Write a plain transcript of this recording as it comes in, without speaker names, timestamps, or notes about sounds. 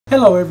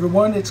Hello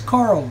everyone, it's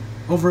Carl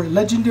over at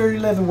Legendary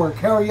Leatherwork.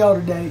 How are y'all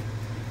today?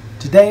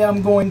 Today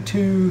I'm going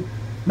to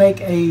make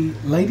a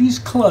ladies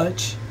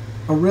clutch,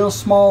 a real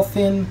small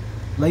thin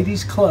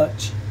ladies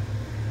clutch,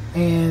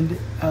 and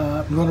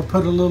I'm going to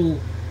put a little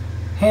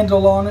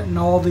handle on it and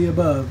all the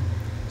above.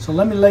 So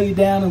let me lay you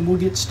down and we'll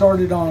get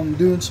started on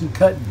doing some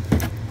cutting.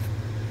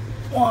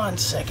 1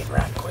 second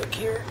right quick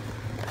here.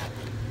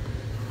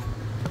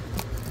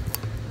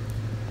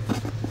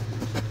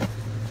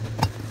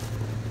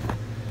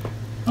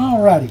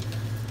 Alrighty,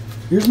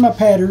 here's my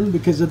pattern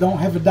because I don't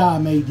have a die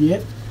made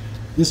yet.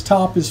 This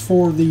top is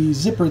for the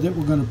zipper that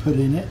we're going to put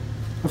in it,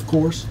 of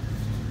course.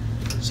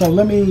 So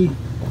let me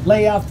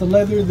lay out the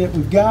leather that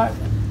we've got.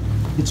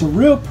 It's a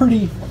real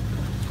pretty,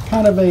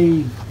 kind of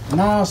a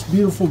nice,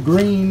 beautiful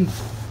green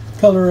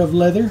color of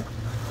leather.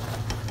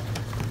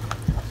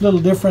 A little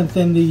different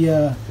than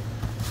the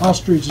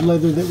ostrich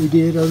leather that we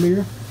did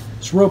earlier.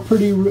 It's real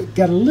pretty,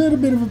 got a little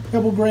bit of a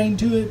pebble grain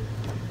to it,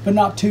 but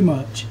not too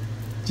much.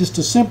 Just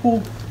a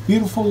simple,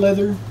 beautiful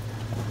leather.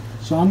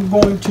 So I'm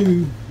going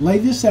to lay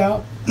this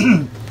out.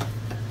 We're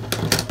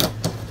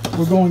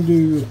going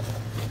to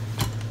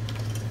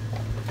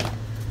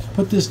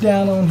put this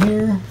down on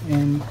here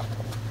and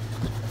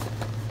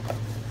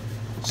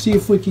see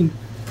if we can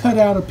cut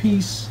out a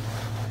piece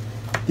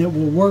that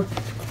will work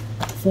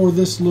for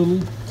this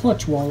little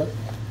clutch wallet.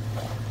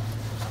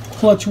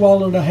 Clutch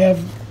wallet, I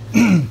have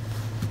a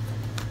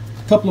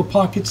couple of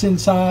pockets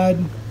inside,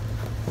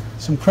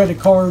 some credit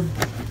card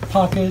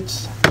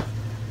pockets.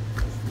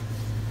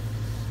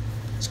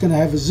 It's going to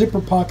have a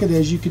zipper pocket,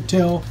 as you could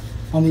tell,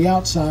 on the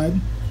outside,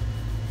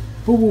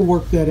 but we'll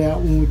work that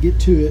out when we get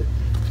to it.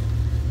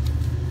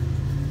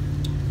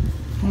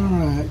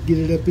 Alright, get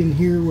it up in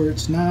here where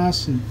it's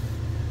nice and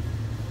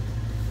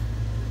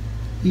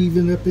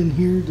even up in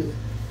here to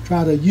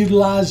try to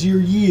utilize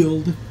your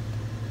yield.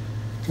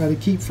 Try to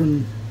keep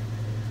from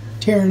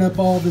tearing up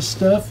all this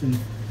stuff and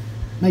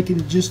making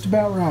it just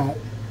about right.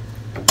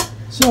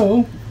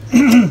 So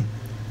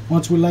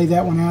once we lay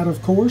that one out,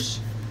 of course,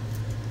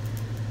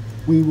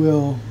 we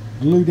will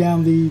glue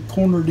down the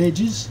cornered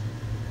edges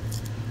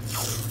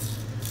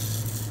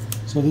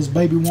so this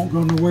baby won't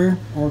go nowhere,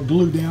 or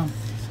glue down,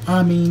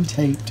 I mean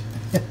taped.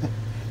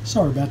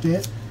 Sorry about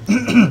that.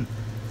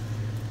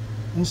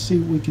 Let's see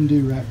what we can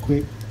do right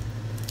quick.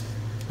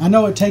 I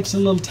know it takes a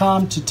little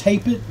time to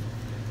tape it,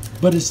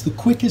 but it's the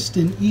quickest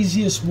and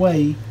easiest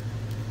way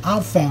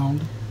I've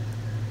found,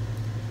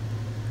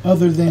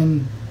 other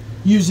than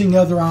using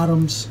other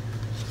items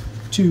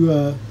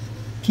to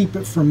keep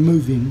it from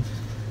moving.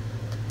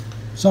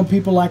 Some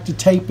people like to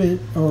tape it,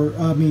 or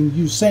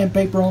use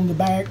sandpaper on the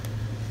back,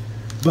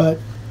 but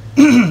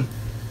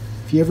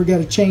if you ever got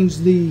to change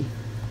the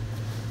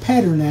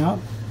pattern out,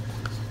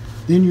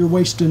 then you're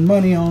wasting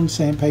money on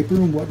sandpaper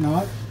and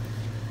whatnot.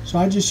 So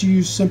I just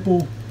use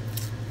simple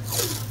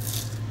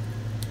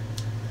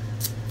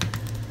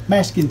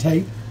masking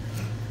tape,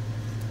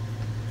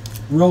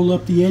 roll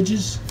up the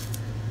edges,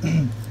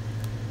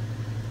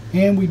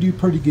 and we do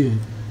pretty good.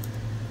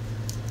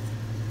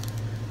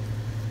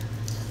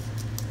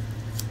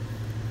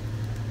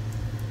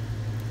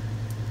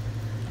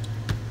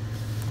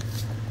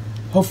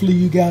 Hopefully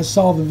you guys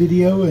saw the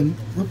video, and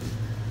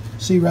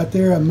see right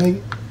there,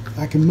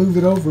 I can move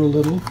it over a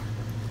little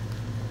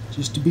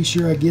just to be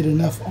sure I get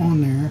enough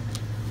on there.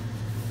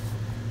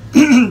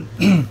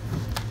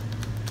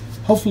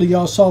 Hopefully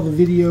y'all saw the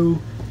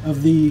video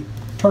of the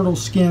turtle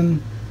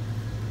skin,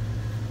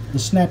 the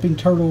snapping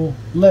turtle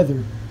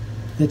leather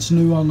that's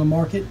new on the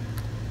market.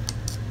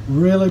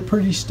 Really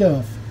pretty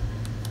stuff.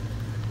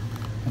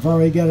 I've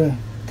already got a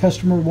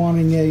customer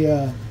wanting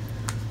a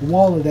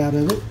wallet out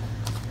of it,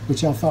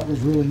 which I thought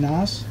was really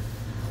nice.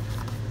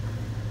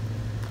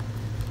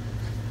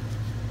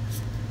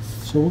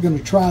 So we're going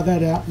to try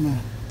that out in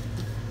a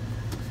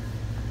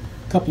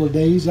couple of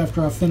days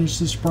after I finish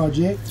this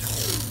project.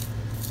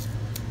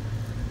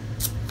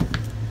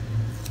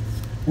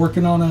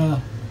 Working on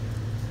a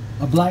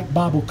black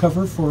Bible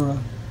cover for a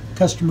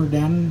customer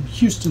down in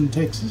Houston,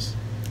 Texas.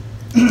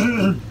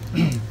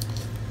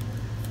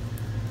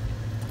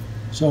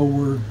 So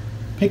we're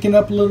picking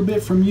up a little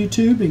bit from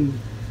YouTube and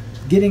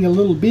getting a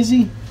little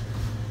busy,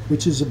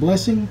 which is a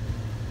blessing.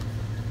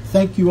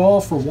 Thank you all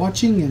for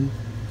watching, and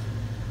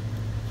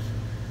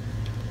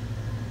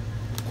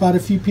quite a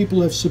few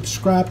people have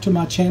subscribed to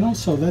my channel,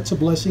 so that's a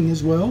blessing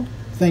as well.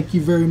 Thank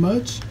you very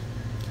much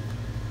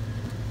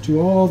to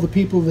all the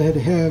people that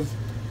have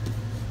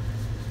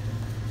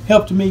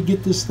helped me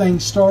get this thing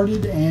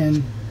started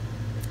and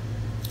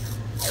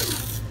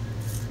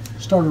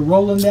started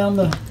rolling down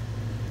the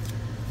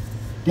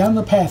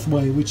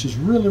pathway, which is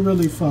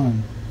really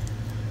fun.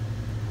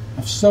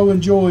 I've so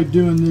enjoyed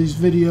doing these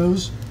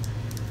videos,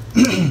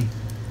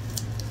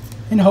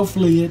 and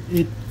hopefully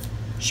it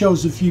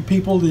shows a few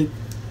people that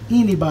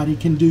anybody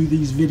can do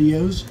these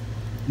videos,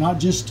 not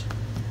just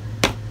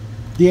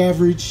the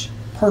average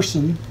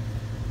person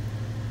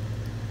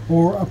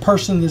or a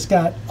person that's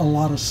got a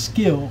lot of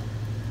skill.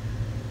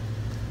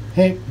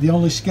 Heck, the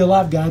only skill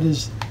I've got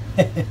is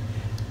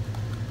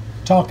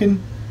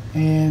talking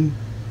and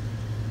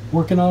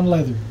working on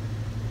leather.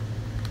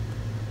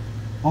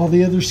 All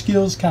the other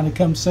skills kind of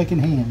come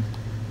secondhand.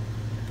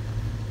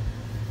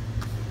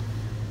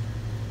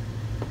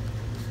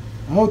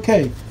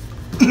 Okay,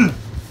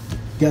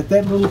 got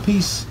that little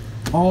piece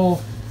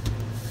all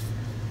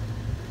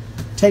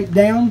taped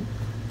down.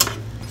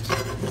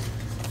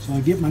 So I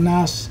get my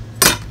nice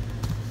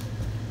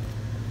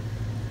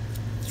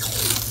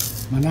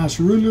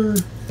ruler,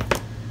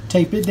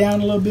 tape it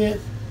down a little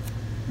bit,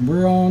 and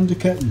we're on to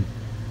cutting.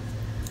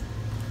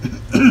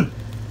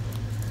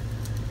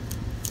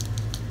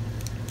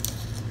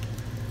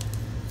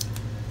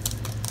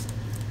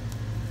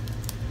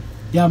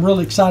 Yeah, I'm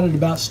really excited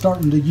about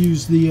starting to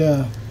use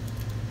that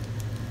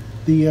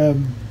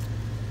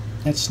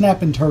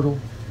snapping turtle.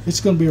 It's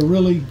going to be a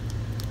really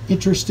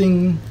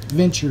interesting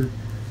venture.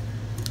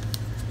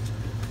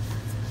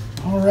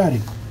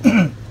 Alrighty,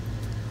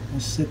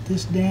 let's set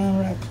this down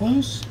right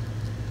close.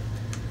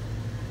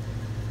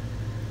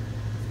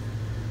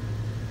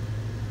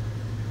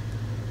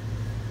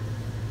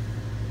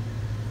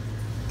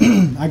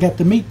 I got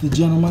to meet the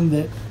gentleman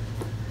that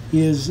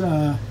is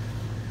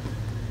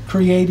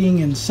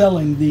creating and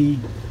selling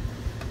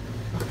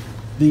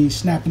the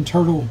snapping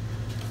turtle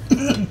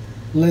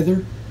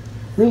leather.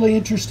 Really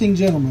interesting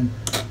gentleman.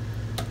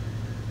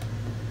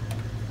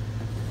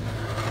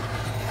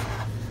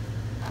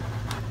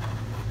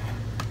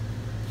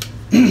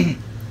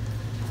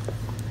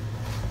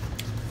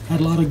 Had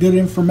a lot of good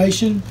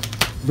information.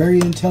 Very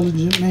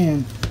intelligent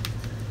man.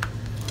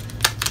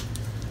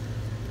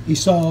 He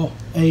saw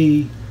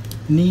a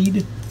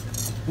need,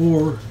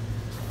 or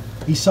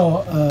he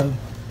saw a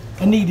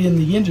need in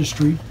the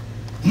industry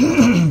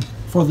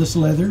for this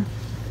leather,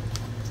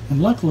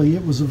 and luckily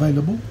it was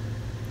available,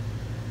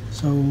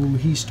 so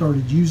he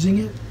started using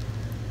it,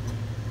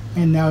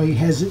 and now he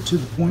has it to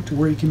the point to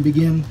where he can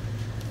begin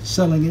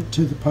selling it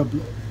to the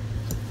public,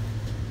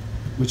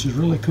 which is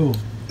really cool.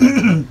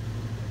 Okay,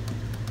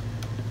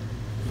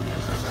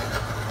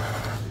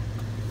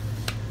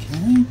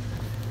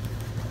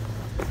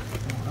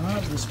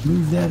 alright, let's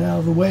move that out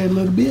of the way a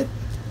little bit.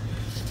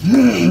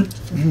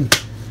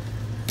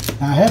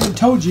 I haven't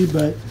told you,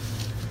 but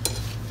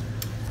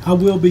I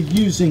will be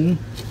using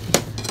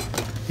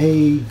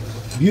a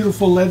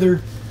beautiful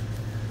leather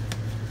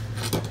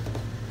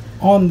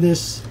on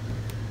this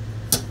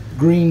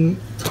green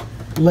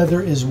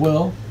leather as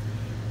well,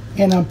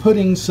 and I'm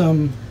putting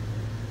some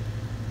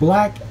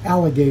black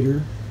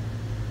alligator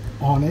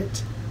on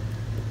it.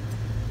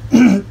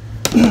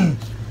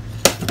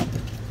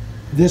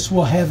 This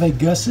will have a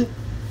gusset.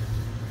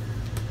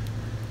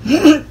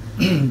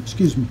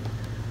 Excuse me.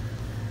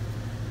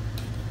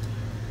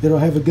 It'll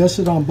have a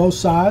gusset on both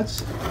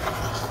sides.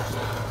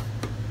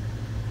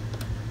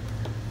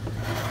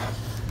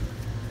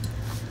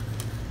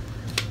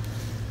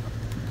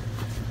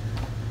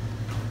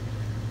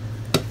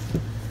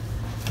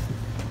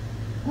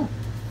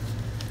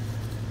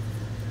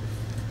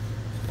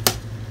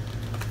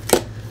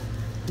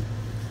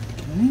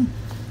 Okay.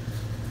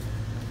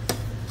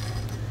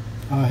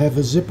 I have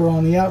a zipper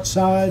on the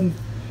outside.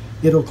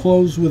 It'll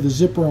close with a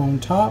zipper on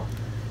top.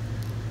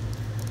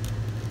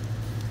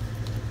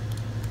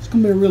 It's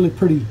going to be a really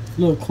pretty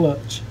little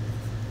clutch.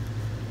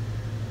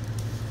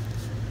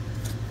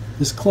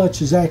 This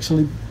clutch is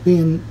actually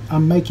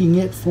I'm making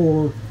it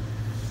for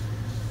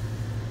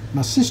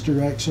my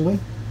sister, actually.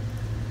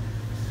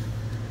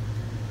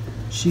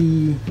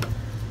 She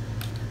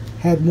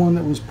had one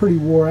that was pretty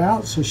wore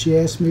out, so she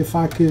asked me if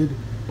I could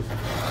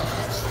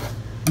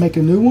make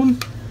a new one.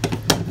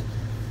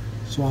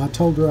 So I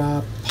told her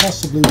I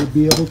possibly would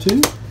be able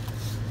to.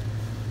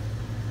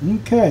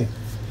 Okay.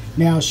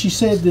 Now she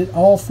said that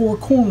all four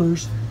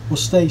corners will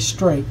stay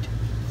straight.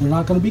 They're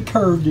not going to be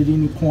curved at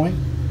any point,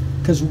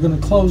 because we're going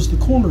to close the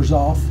corners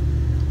off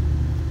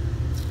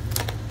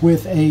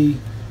with a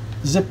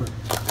zipper.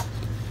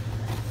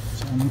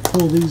 So I'm going to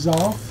pull these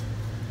off.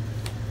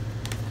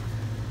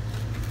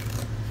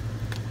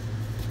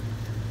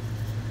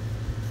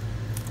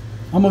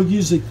 I'm going to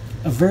use a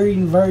very,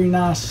 very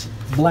nice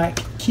black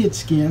kid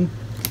skin.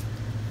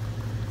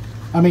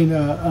 I mean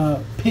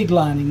pig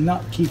lining,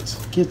 not kid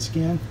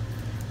skin.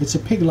 It's a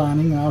pig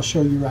lining, and I'll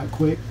show you right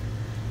quick.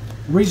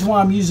 The reason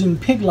why I'm using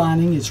pig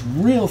lining, it's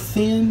real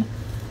thin,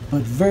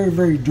 but very,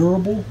 very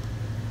durable.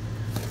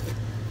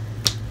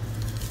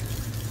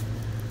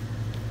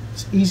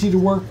 It's easy to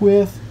work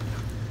with.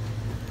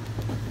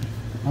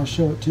 I'll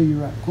show it to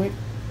you right quick.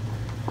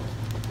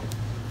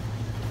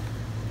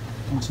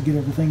 Once I get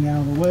everything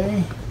out of the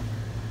way.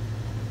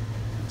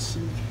 Let's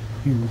see.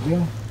 Here we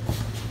go.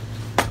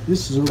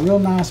 This is a real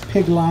nice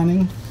pig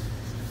lining.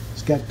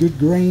 It's got good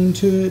grain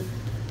to it.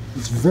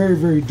 It's very,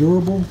 very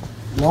durable,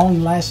 long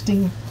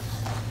lasting.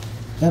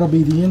 That'll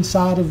be the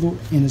inside of the,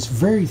 and it's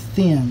very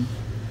thin,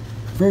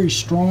 very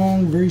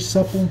strong, very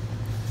supple.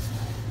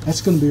 That's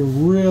going to be a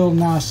real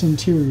nice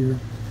interior.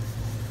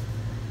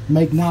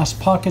 Make nice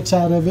pockets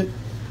out of it.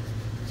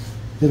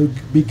 It'll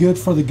be good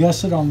for the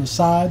gusset on the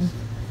side.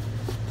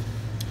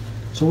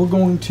 So we're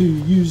going to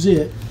use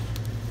it.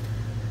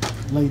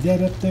 Lay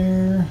that up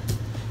there.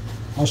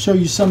 I'll show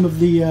you some of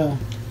the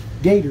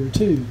gator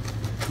too,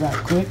 right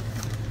quick.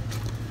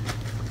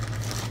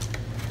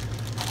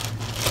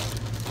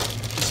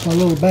 It's my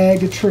little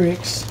bag of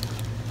tricks.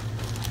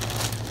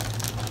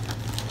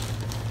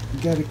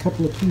 Got a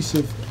couple of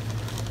pieces of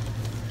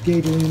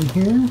gator in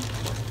here.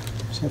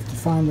 Just have to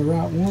find the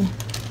right one.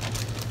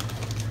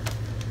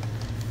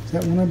 Is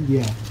that one of them?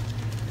 Yeah.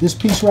 This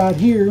piece right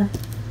here,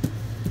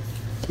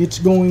 it's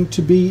going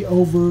to be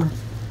over,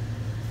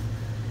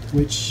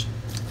 which,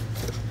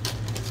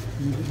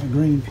 let me get my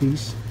green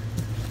piece.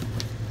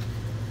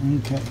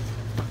 Okay.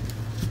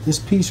 This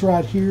piece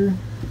right here,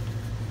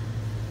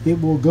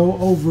 it will go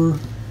over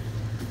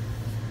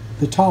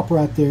the top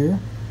right there,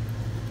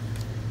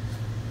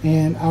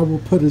 and I will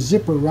put a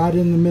zipper right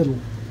in the middle.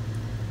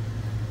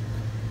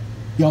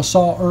 Y'all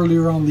saw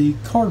earlier on the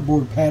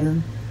cardboard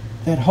pattern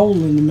that hole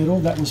in the middle,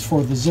 that was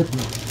for the zipper.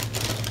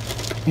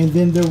 And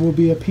then there will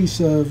be a piece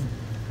of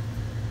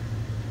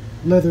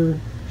leather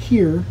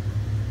here,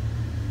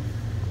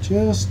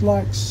 just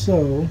like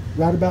so,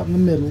 right about in the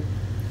middle.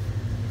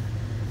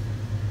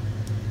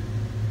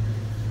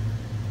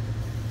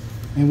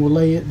 And we'll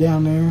lay it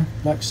down there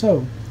like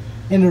so.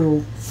 And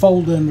it'll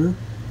fold under,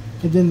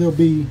 and then there'll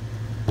be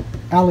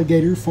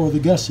alligator for the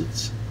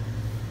gussets.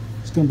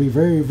 It's going to be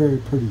very, very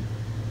pretty.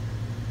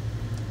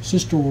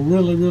 Sister will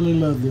really, really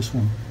love this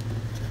one.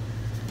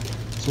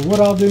 So what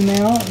I'll do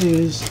now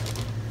is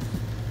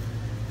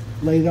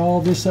lay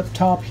all this up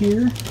top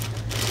here,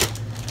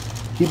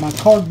 get my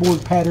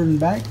cardboard pattern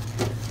back,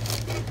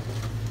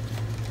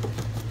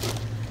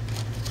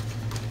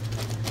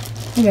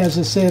 and as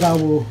I said, I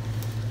will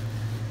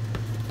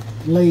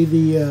lay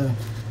the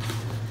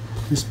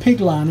this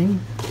pig lining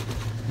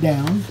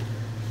down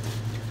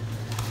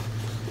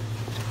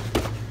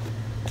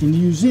and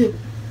use it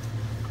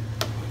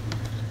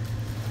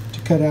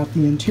to cut out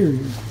the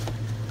interior.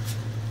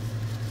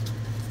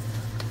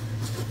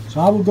 So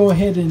I will go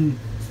ahead and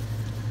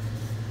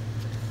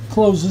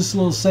close this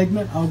little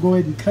segment. I'll go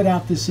ahead and cut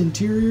out this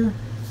interior,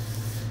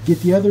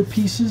 get the other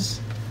pieces,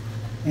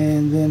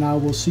 and then I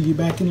will see you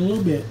back in a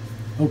little bit.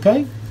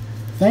 Okay?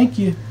 Thank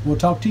you. We'll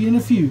talk to you in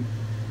a few.